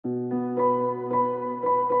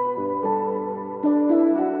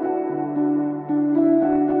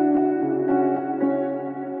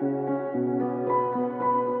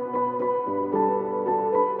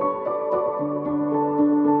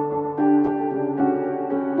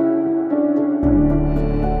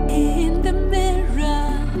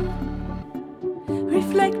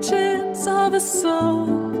of a soul,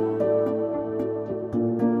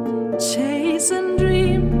 chasing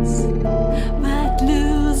dreams, but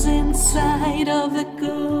losing sight of the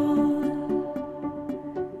goal.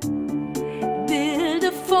 Build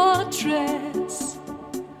a fortress,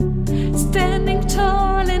 standing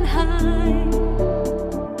tall and high.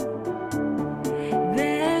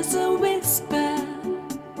 There's a whisper,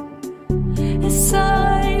 a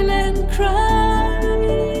silent cry.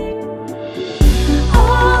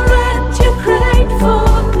 Aren't you grateful,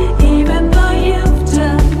 even though you've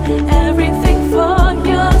done everything for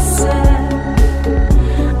yourself?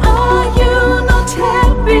 Are you not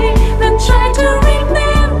happy? Then try to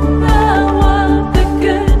remember what the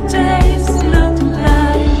good days look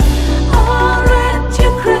like. Aren't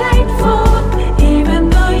you grateful, even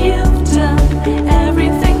though you've done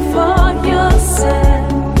everything for yourself?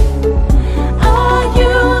 Are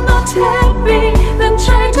you not happy? Then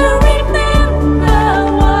try to remember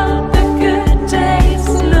what the good days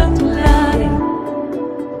look like.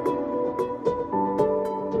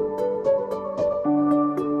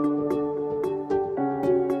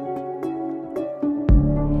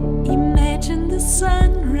 Imagine the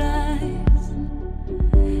sunrise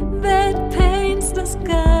that paints the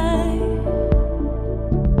sky.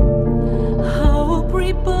 Hope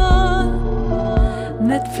reborn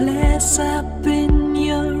that flares up in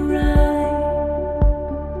your eye.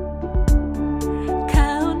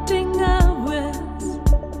 Counting hours,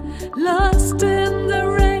 lost in the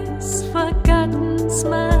race, forgotten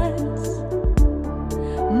smiles,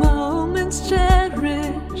 moments